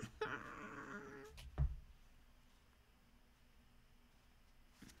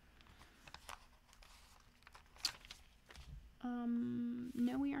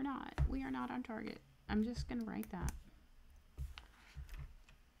 No, we are not. We are not on target. I'm just going to write that.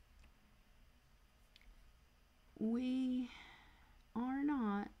 We are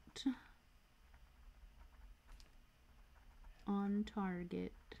not on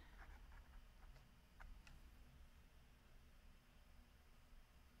target.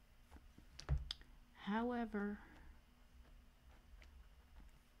 However,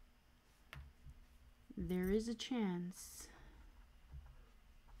 there is a chance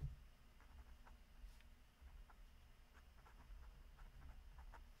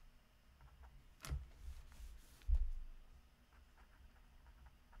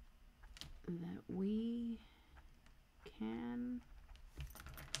that we can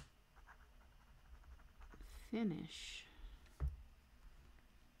finish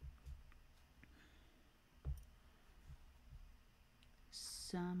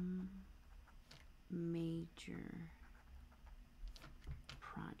some major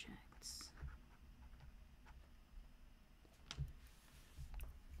projects.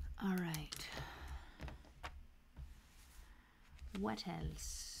 All right. What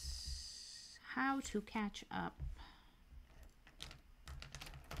else? How to catch up.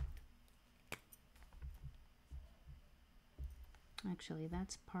 Actually,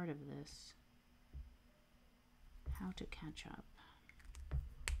 that's part of this. How to catch up.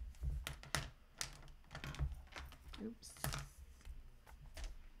 Oops.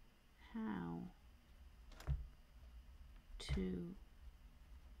 How to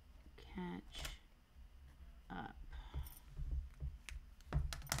catch up.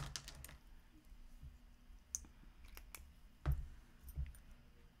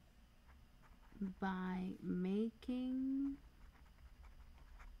 By making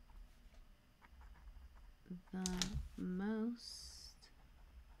the most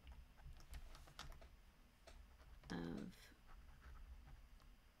of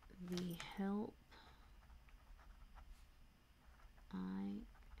the help I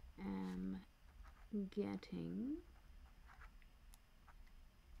am getting,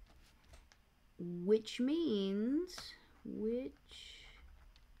 which means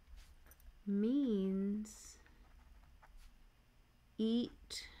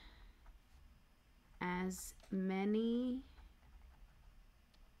eat as many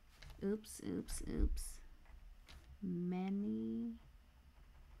many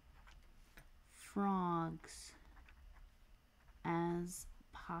frogs as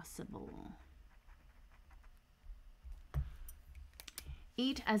possible.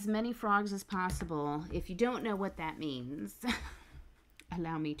 Eat as many frogs as possible. If you don't know what that means,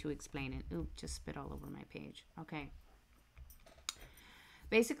 allow me to explain it. Oop, just spit all over my page. Okay.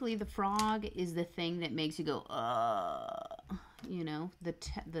 Basically, the frog is the thing that makes you go, you know,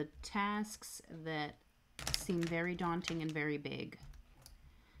 the tasks that seem very daunting and very big.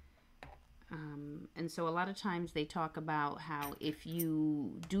 And so a lot of times they talk about how if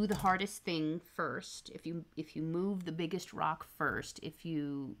you do the hardest thing first, if you move the biggest rock first, if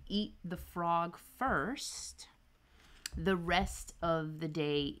you eat the frog first, the rest of the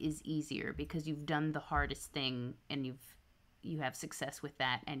day is easier because you've done the hardest thing and you have success with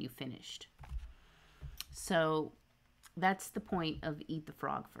that and you finished. So that's the point of eat the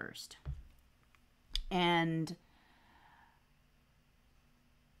frog first. And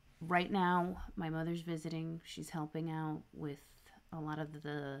right now, my mother's visiting. She's helping out with a lot of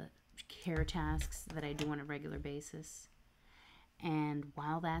the care tasks that I do on a regular basis. And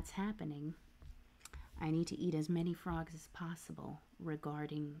while that's happening, I need to eat as many frogs as possible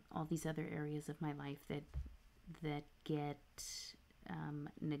regarding all these other areas of my life that get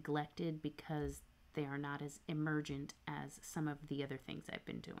neglected because they are not as emergent as some of the other things I've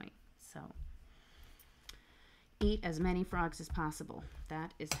been doing. So eat as many frogs as possible.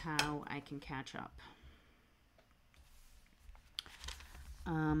 That is how I can catch up.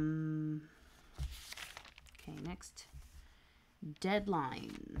 Okay, next.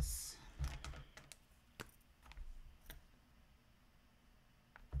 Deadlines.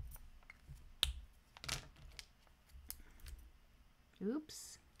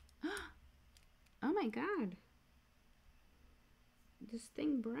 Oops. Oh my God. This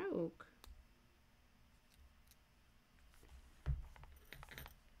thing broke.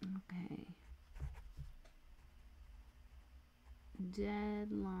 Okay.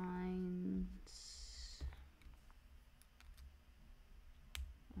 Deadlines.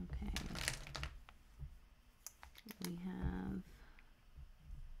 Okay. We have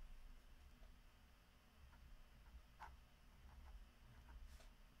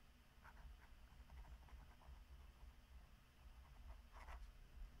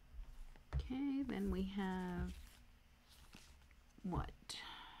okay, then we have what?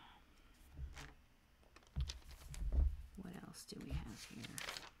 What else do we have here?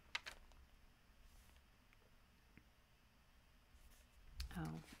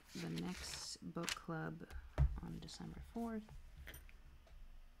 Oh, the next book club on December 4th.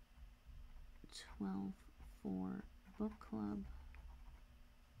 12-4 book club.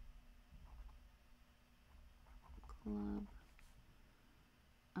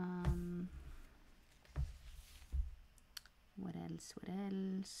 What else? What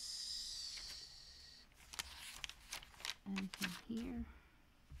else? Anything here?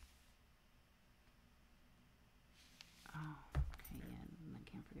 Oh, okay, yeah, I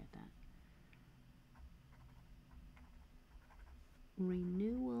can't forget that.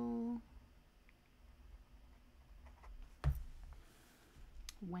 Renewal.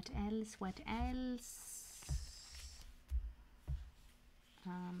 What else? What else?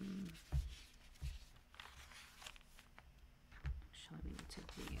 Actually, we need to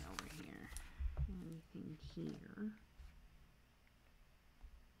be over here. Anything here?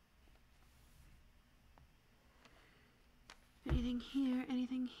 Anything here?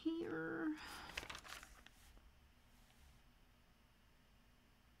 Anything here?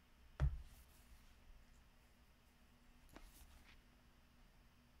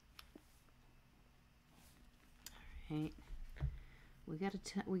 All right. We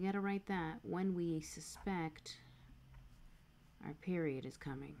gotta write that when we suspect our period is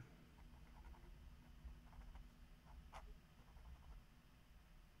coming.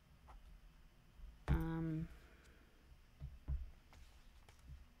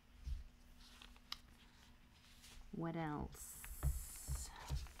 What else?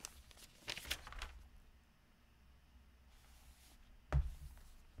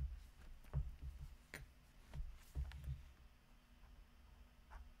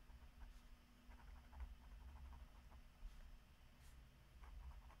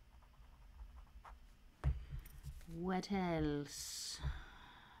 What else?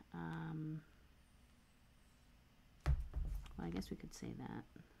 Well, I guess we could say that.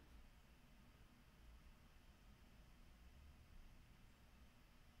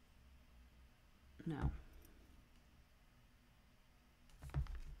 No.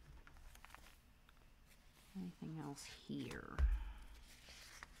 Anything else here?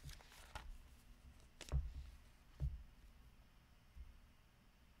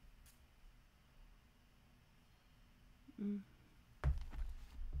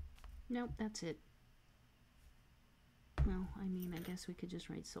 Nope, that's it. Well, I mean, I guess we could just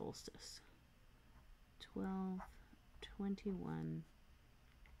write solstice. 12/21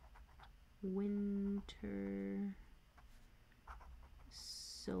 winter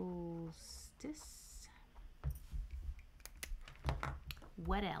solstice.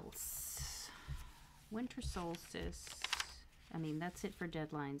 What else? Winter solstice. I mean, that's it for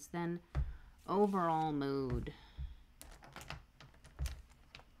deadlines. Then overall mood.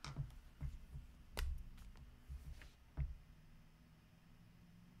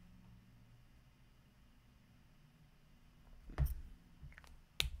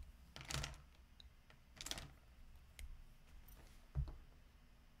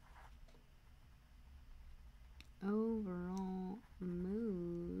 Overall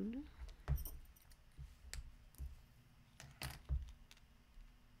mood.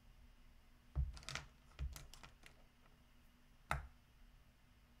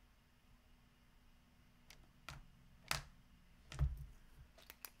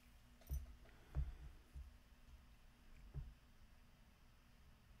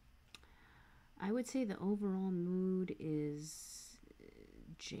 I would say the overall mood is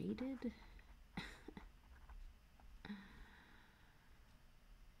jaded,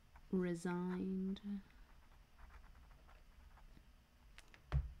 resigned,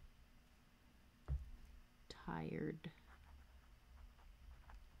 tired,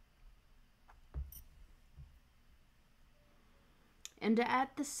 and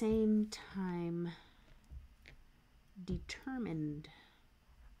at the same time determined.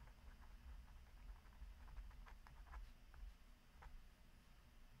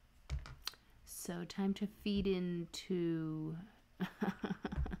 So time to feed into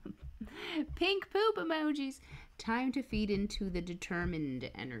pink poop emojis. Time to feed into the determined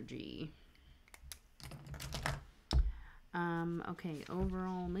energy. Okay,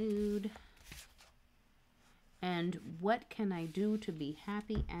 overall mood. And what can I do to be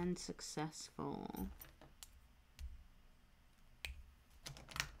happy and successful?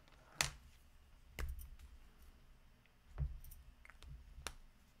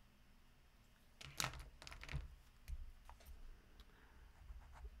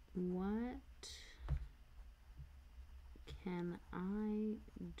 What can I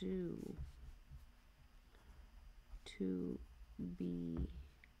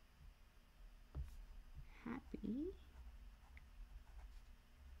do to be happy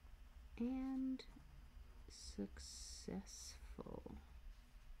and successful?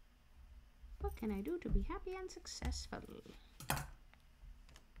 What can I do to be happy and successful?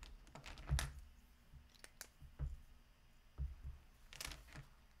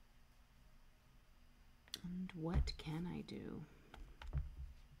 And what can I do?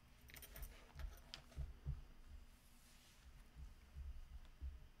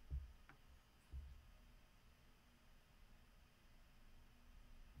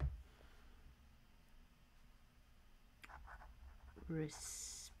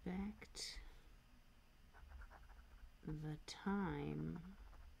 Respect the time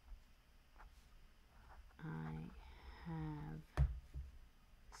I have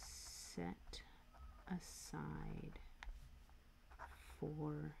set aside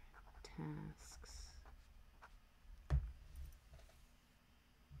for tasks.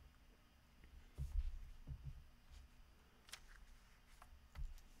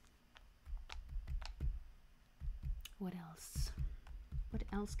 What else? What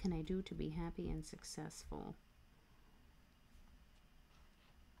else can I do to be happy and successful?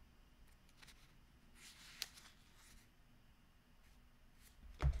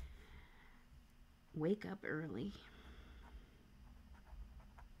 Wake up early.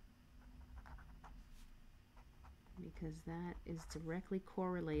 Because that is directly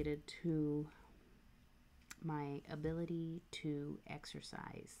correlated to my ability to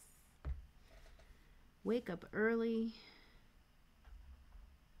exercise. Wake up early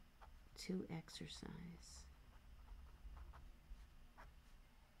to exercise.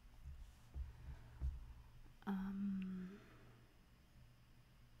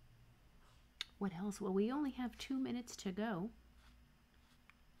 What else? Well, we only have 2 minutes to go.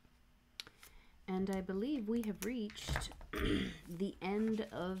 And I believe we have reached the end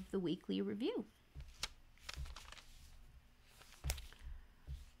of the weekly review.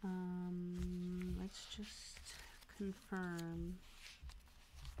 Let's just confirm.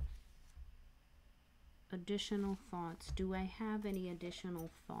 Additional thoughts. Do I have any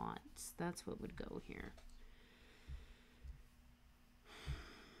additional thoughts? That's what would go here.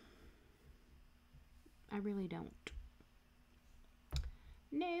 I really don't.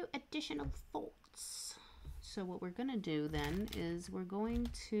 No additional thoughts. So what we're going to do then is we're going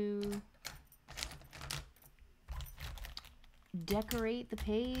to decorate the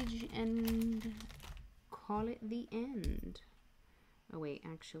page and call it the end. Oh wait,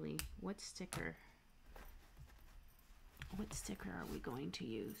 actually, what sticker are we going to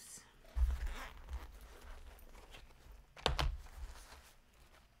use?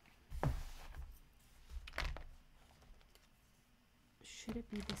 Should it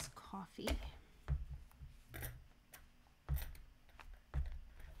be this coffee?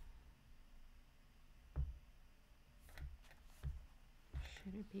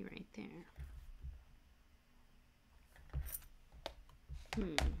 Should it be right there?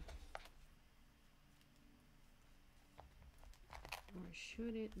 Or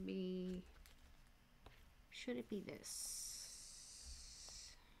should it be this?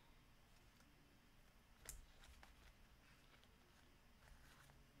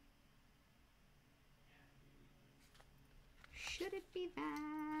 Should it be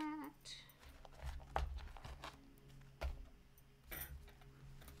that?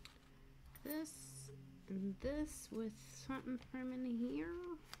 This and this with something from in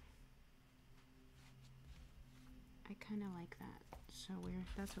here. kind of like that. So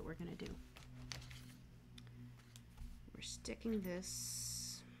that's what we're going to do. We're sticking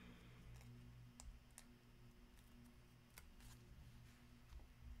this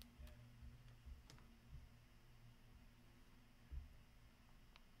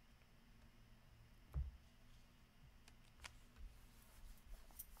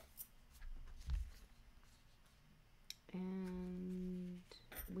and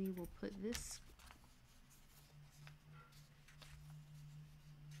we will put this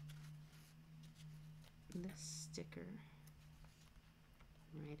sticker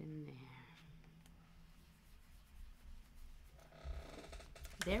right in there.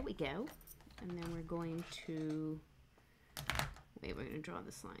 There we go. And then we're going to, wait, we're going to draw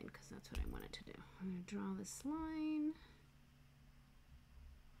this line because that's what I wanted to do. I'm going to draw this line.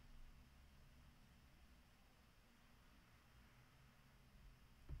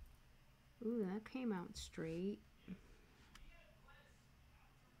 Ooh, that came out straight.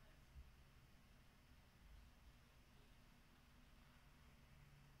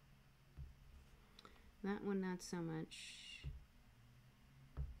 That one, not so much.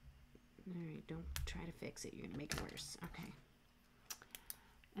 All right, don't try to fix it. You're going to make it worse. Okay.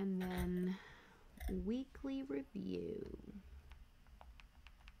 And then weekly review.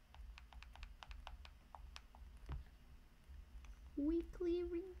 Weekly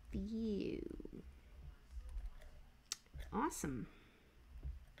review. Awesome.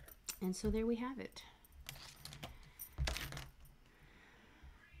 And so there we have it.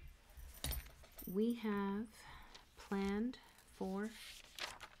 We have planned for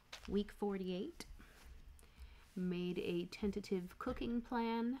week 48, made a tentative cooking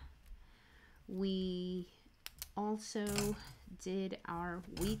plan. We also did our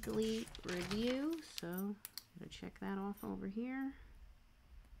weekly review, so I'm going to check that off over here.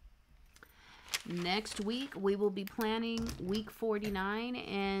 Next week, we will be planning week 49,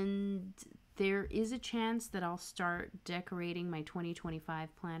 and there is a chance that I'll start decorating my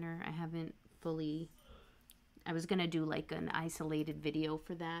 2025 planner. I haven't fully, I was going to do like an isolated video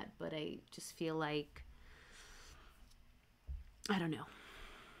for that, but I just feel like, I don't know,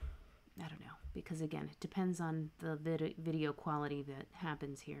 because again, it depends on the video quality that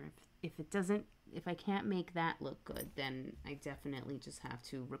happens here. If it doesn't, if I can't make that look good, then I definitely just have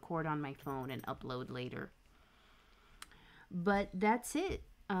to record on my phone and upload later. But that's it.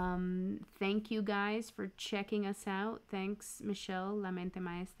 Thank you guys for checking us out. Thanks, Michelle, La Mente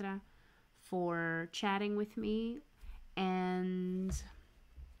Maestra, for chatting with me, and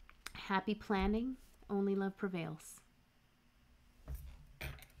happy planning. Only love prevails.